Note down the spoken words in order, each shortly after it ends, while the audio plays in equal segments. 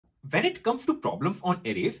when it comes to problems on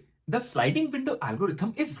arrays, the sliding window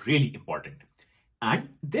algorithm is really important. And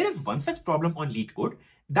there is one such problem on LeetCode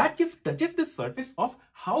that just touches the surface of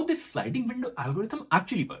how this sliding window algorithm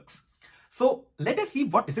actually works. So let us see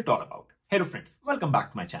what is it all about. Hello friends, welcome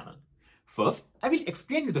back to my channel. First, I will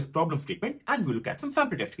explain you this problem statement and we'll look at some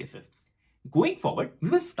sample test cases. Going forward, we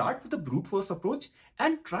will start with the brute force approach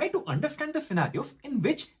and try to understand the scenarios in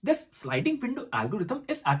which this sliding window algorithm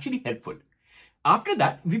is actually helpful. After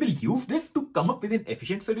that, we will use this to come up with an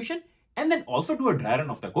efficient solution and then also do a dry run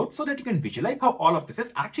of the code so that you can visualize how all of this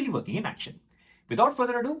is actually working in action. Without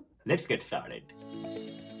further ado, let's get started.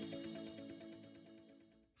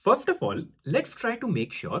 First of all, let's try to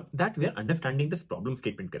make sure that we are understanding this problem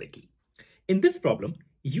statement correctly. In this problem,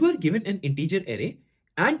 you are given an integer array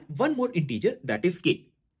and one more integer, that is k.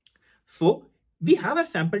 So we have a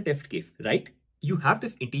sample test case, right? You have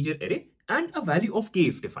this integer array and a value of k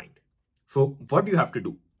is defined. So what do you have to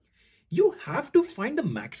do? You have to find the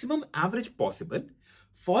maximum average possible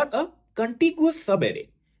for a contiguous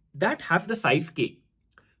subarray that has the size k.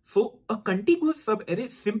 So a contiguous subarray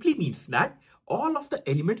simply means that all of the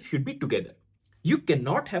elements should be together. You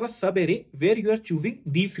cannot have a subarray where you are choosing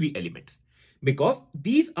these three elements because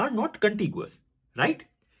these are not contiguous, right?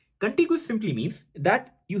 Contiguous simply means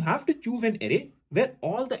that you have to choose an array where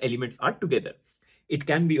all the elements are together. It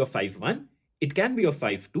can be of size 1, it can be of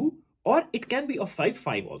size 2, or it can be of size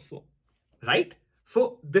 5 also, right?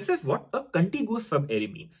 So this is what a contiguous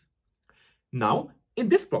subarray means. Now, in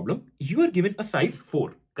this problem, you are given a size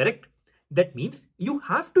 4, correct? That means you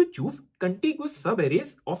have to choose contiguous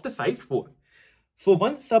subarrays of the size 4. So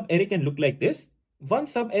one subarray can look like this, one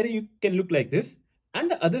subarray can look like this, and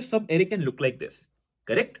the other subarray can look like this,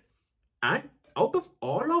 correct? And out of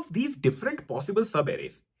all of these different possible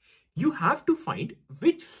subarrays, you have to find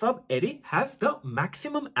which subarray has the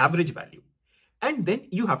maximum average value, and then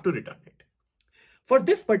you have to return it. For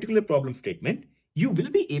this particular problem statement, you will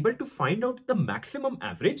be able to find out the maximum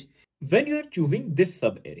average when you are choosing this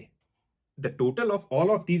subarray. The total of all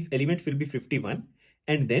of these elements will be 51,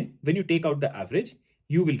 and then when you take out the average,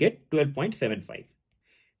 you will get 12.75.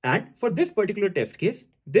 And for this particular test case,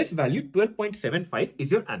 this value 12.75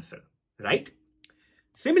 is your answer, right?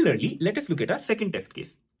 Similarly, let us look at our second test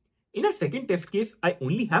case. In a second test case, I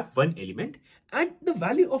only have one element and the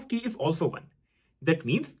value of k is also 1. That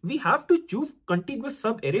means we have to choose contiguous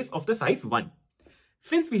subarrays of the size 1.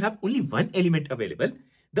 Since we have only one element available,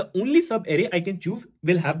 the only subarray I can choose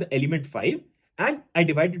will have the element 5 and I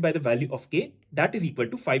divide it by the value of k, that is equal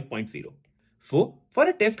to 5.0. So for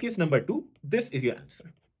a test case number 2, this is your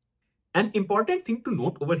answer. An important thing to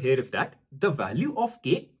note over here is that the value of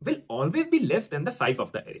k will always be less than the size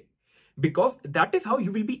of the array, because that is how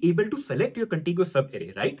you will be able to select your contiguous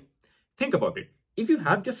subarray, right? Think about it. If you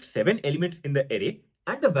have just 7 elements in the array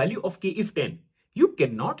and the value of k is 10, you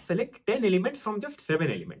cannot select 10 elements from just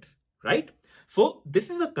 7 elements, right? So this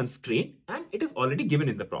is a constraint and it is already given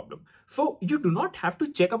in the problem. So you do not have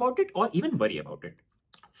to check about it or even worry about it.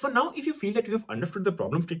 So now if you feel that you have understood the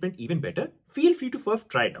problem statement even better, feel free to first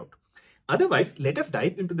try it out. Otherwise, let us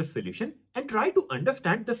dive into the solution and try to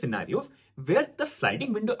understand the scenarios where the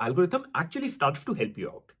sliding window algorithm actually starts to help you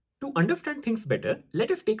out. To understand things better, let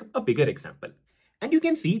us take a bigger example. And you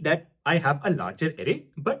can see that I have a larger array,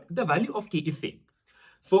 but the value of k is same.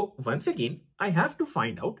 So once again, I have to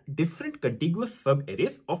find out different contiguous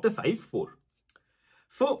subarrays of the size 4.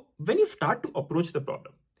 So when you start to approach the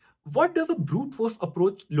problem, what does a brute force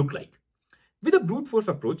approach look like? With a brute force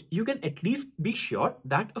approach, you can at least be sure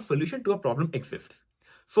that a solution to a problem exists.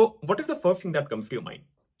 So what is the first thing that comes to your mind?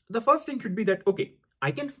 The first thing should be that, okay,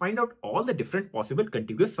 I can find out all the different possible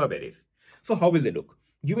contiguous subarrays. So how will they look?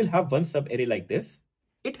 You will have one subarray like this.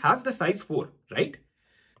 It has the size 4, right?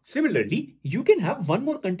 Similarly, you can have one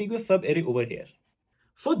more contiguous subarray over here.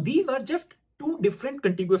 So these are just two different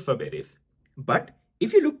contiguous subarrays. But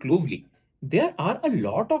if you look closely, there are a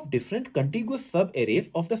lot of different contiguous subarrays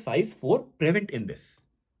of the size 4 present in this.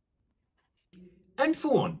 And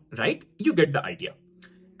so on, right? You get the idea.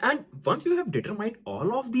 And once you have determined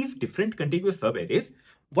all of these different contiguous subarrays,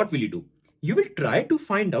 what will you do? You will try to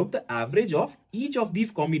find out the average of each of these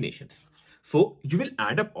combinations. So you will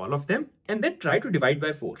add up all of them and then try to divide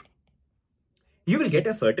by 4. You will get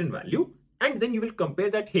a certain value and then you will compare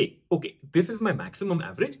that, hey, okay, this is my maximum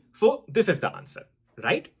average, so this is the answer,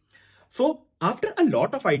 right? So after a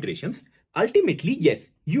lot of iterations, ultimately, yes,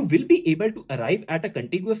 you will be able to arrive at a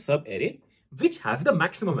contiguous subarray which has the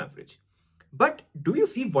maximum average. But do you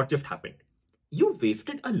see what just happened? You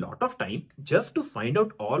wasted a lot of time just to find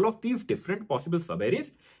out all of these different possible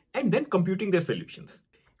subarrays and then computing their solutions.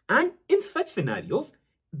 And in such scenarios,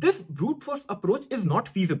 this brute force approach is not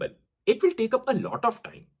feasible. It will take up a lot of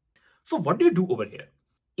time. So what do you do over here?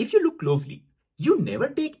 If you look closely, you never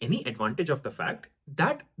take any advantage of the fact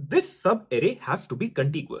that this sub-array has to be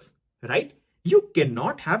contiguous, right? You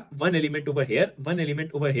cannot have one element over here,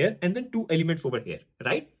 and then two elements over here,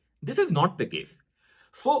 right? This is not the case.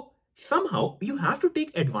 So somehow you have to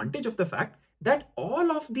take advantage of the fact that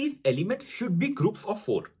all of these elements should be groups of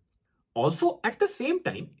 4. Also, at the same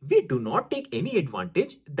time, we do not take any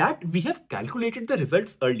advantage that we have calculated the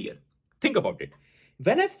results earlier. Think about it.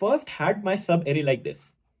 When I first had my sub-array like this,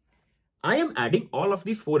 I am adding all of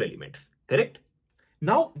these 4 elements, correct?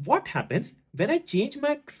 Now, what happens when I change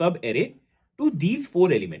my sub-array to these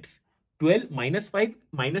 4 elements, 12, minus 5,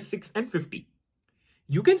 minus 6, and 50?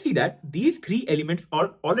 You can see that these 3 elements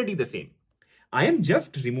are already the same. I am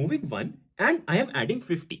just removing 1 and I am adding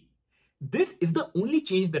 50. This is the only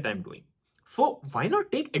change that I'm doing. So why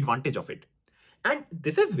not take advantage of it? And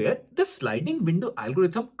this is where the sliding window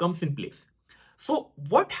algorithm comes in place. So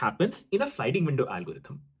what happens in a sliding window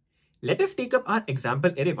algorithm? Let us take up our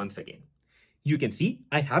example array once again. You can see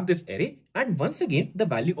I have this array and once again the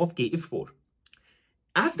value of k is 4.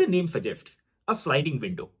 As the name suggests, a sliding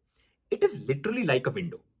window. It is literally like a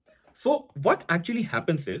window. So what actually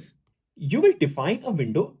happens is you will define a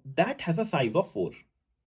window that has a size of 4.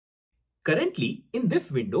 Currently in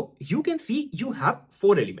this window, you can see you have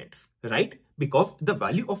 4 elements, right? Because the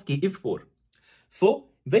value of k is 4. So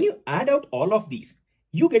when you add out all of these,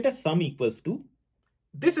 you get a sum equals to,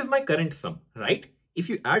 this is my current sum, right? If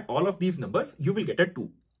you add all of these numbers, you will get a 2.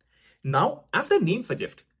 Now, as the name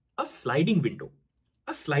suggests, a sliding window.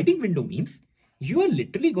 A sliding window means you are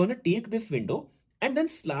literally going to take this window and then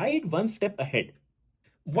slide one step ahead.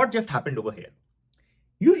 What just happened over here?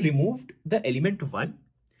 You removed the element 1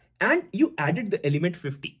 and you added the element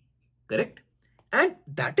 50, correct? And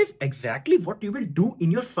that is exactly what you will do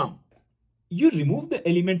in your sum. You remove the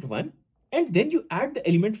element 1 and then you add the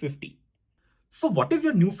element 50. So what is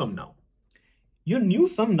your new sum now? Your new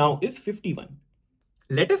sum now is 51.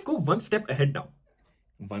 Let us go one step ahead now.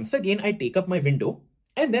 Once again, I take up my window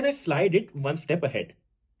and then I slide it one step ahead.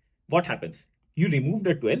 What happens? You removed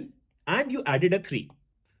a 12 and you added a 3.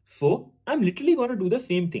 So I'm literally going to do the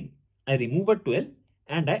same thing. I remove a 12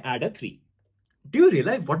 and I add a 3. Do you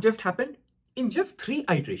realize what just happened? In just 3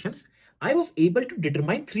 iterations, I was able to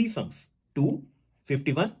determine 3 sums, 2,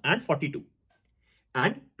 51 and 42.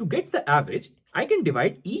 And to get the average, I can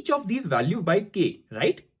divide each of these values by k,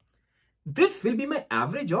 right? This will be my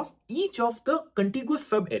average of each of the contiguous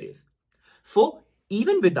subarrays. So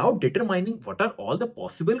even without determining what are all the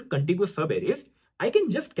possible contiguous subarrays, I can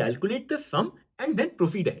just calculate the sum and then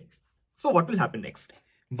proceed ahead. So what will happen next?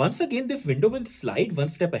 Once again, this window will slide one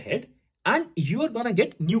step ahead and you are gonna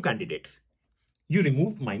get new candidates. You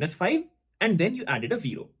removed minus 5 and then you added a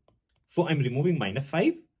 0. So I'm removing minus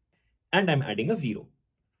 5 and I'm adding a 0.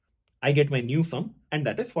 I get my new sum and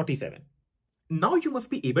that is 47. Now you must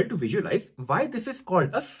be able to visualize why this is called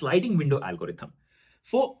a sliding window algorithm.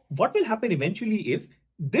 So what will happen eventually is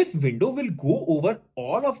this window will go over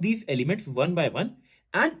all of these elements one by one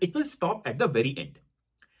and it will stop at the very end.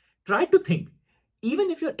 Try to think, even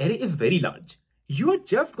if your array is very large, you are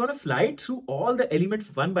just going to slide through all the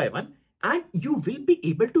elements one by one and you will be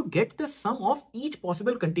able to get the sum of each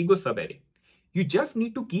possible contiguous subarray. You just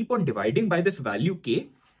need to keep on dividing by this value k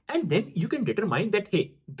and then you can determine that,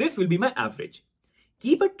 hey, this will be my average.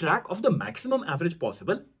 Keep a track of the maximum average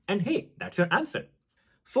possible and hey, that's your answer.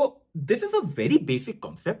 So this is a very basic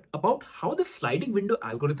concept about how the sliding window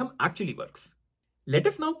algorithm actually works. Let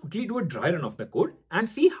us now quickly do a dry run of the code and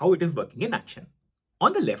see how it is working in action.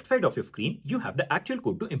 On the left side of your screen, you have the actual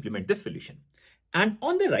code to implement this solution. And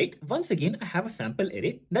on the right, once again, I have a sample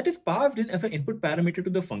array that is passed in as an input parameter to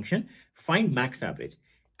the function find max average.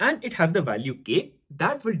 And it has the value k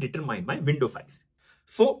that will determine my window size.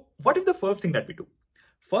 So what is the first thing that we do?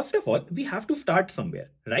 First of all, we have to start somewhere,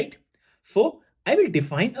 right? So I will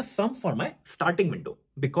define a sum for my starting window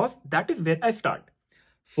because that is where I start.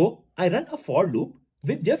 So I run a for loop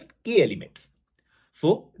with just k elements.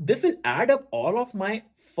 So this will add up all of my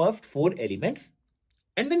first 4 elements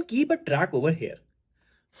and then keep a track over here.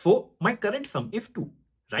 So my current sum is 2,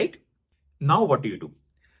 right? Now what do?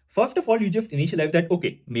 First of all, you just initialize that,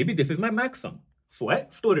 okay, maybe this is my max sum. So I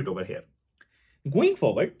store it over here. Going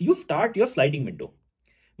forward, you start your sliding window.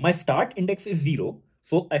 My start index is 0.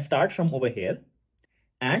 So I start from over here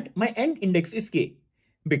and my end index is k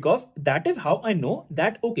because that is how I know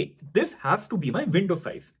that, okay, this has to be my window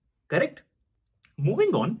size, correct?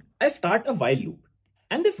 Moving on, I start a while loop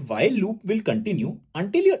and this while loop will continue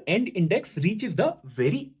until your end index reaches the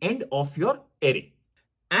very end of your array.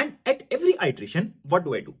 And at every iteration, what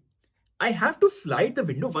do? I have to slide the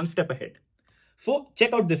window one step ahead. So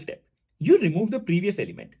check out this step. You remove the previous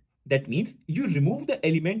element. That means you remove the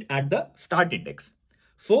element at the start index.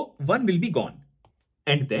 So one will be gone.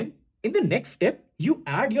 And then in the next step, you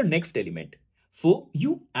add your next element. So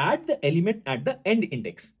you add the element at the end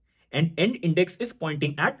index. And end index is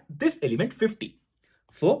pointing at this element 50.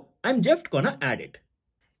 So I'm just gonna add it.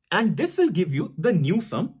 And this will give you the new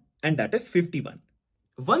sum, and that is 51.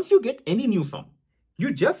 Once you get any new sum,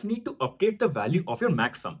 you just need to update the value of your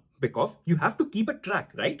max sum because you have to keep a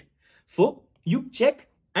track, right? So you check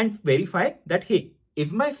and verify that, hey,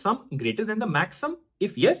 is my sum greater than the max sum?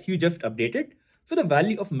 If yes, you just update it. So the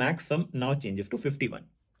value of max sum now changes to 51.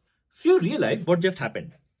 So you realize what just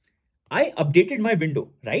happened. I updated my window,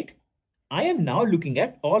 right? I am now looking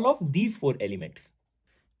at all of these 4 elements.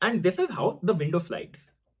 And this is how the window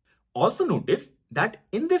slides. Also notice that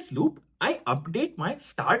in this loop, I update my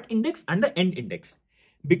start index and the end index.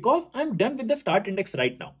 Because I'm done with the start index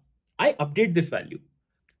right now, I update this value.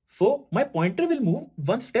 So my pointer will move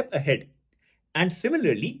one step ahead. And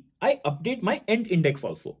similarly, I update my end index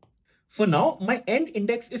also. So now my end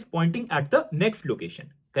index is pointing at the next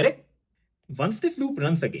location, correct? Once this loop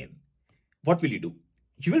runs again, what will you do?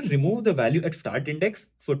 You will remove the value at start index,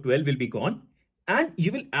 so 12 will be gone, and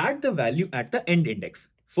you will add the value at the end index,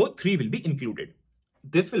 so 3 will be included.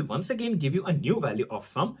 This will once again give you a new value of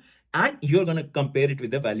sum, and you're going to compare it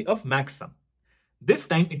with the value of max sum. This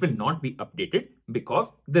time it will not be updated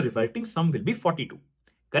because the resulting sum will be 42,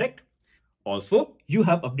 correct? Also, you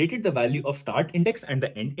have updated the value of start index and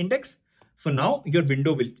the end index. So now your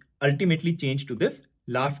window will ultimately change to this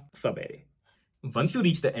last subarray. Once you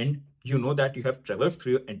reach the end, you know that you have traversed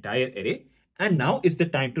through your entire array, and now is the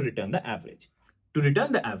time to return the average. To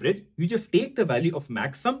return the average, you just take the value of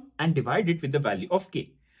max sum and divide it with the value of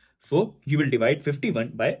k. So you will divide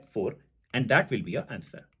 51 by 4, and that will be your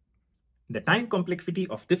answer. The time complexity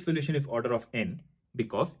of this solution is order of n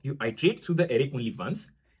because you iterate through the array only once,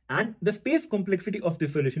 and the space complexity of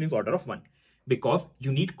this solution is order of 1 because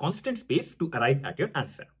you need constant space to arrive at your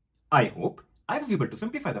answer. I hope I was able to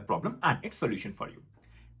simplify the problem and its solution for you.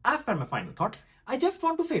 As per my final thoughts, I just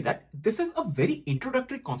want to say that this is a very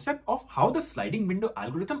introductory concept of how the sliding window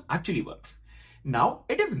algorithm actually works. Now,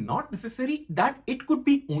 it is not necessary that it could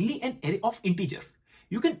be only an array of integers.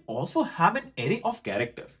 You can also have an array of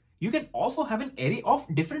characters. You can also have an array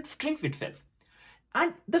of different strings itself.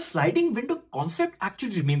 And the sliding window concept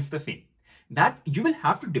actually remains the same. That you will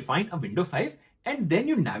have to define a window size and then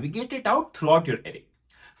you navigate it out throughout your array.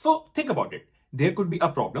 So think about it. There could be a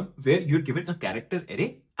problem where you're given a character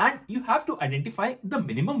array and you have to identify the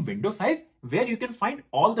minimum window size where you can find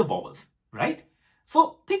all the vowels, right?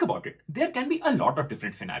 So think about it. There can be a lot of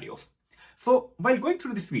different scenarios. So while going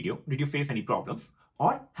through this video, did you face any problems?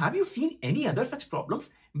 Or have you seen any other such problems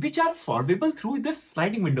which are solvable through this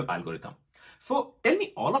sliding window algorithm? So tell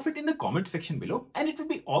me all of it in the comment section below, and it will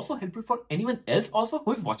be also helpful for anyone else also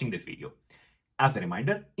who is watching this video. As a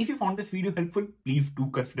reminder, if you found this video helpful, please do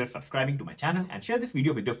consider subscribing to my channel and share this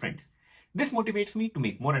video with your friends. This motivates me to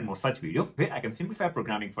make more and more such videos where I can simplify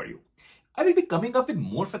programming for you. I will be coming up with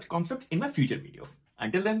more such concepts in my future videos.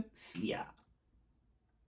 Until then, see ya.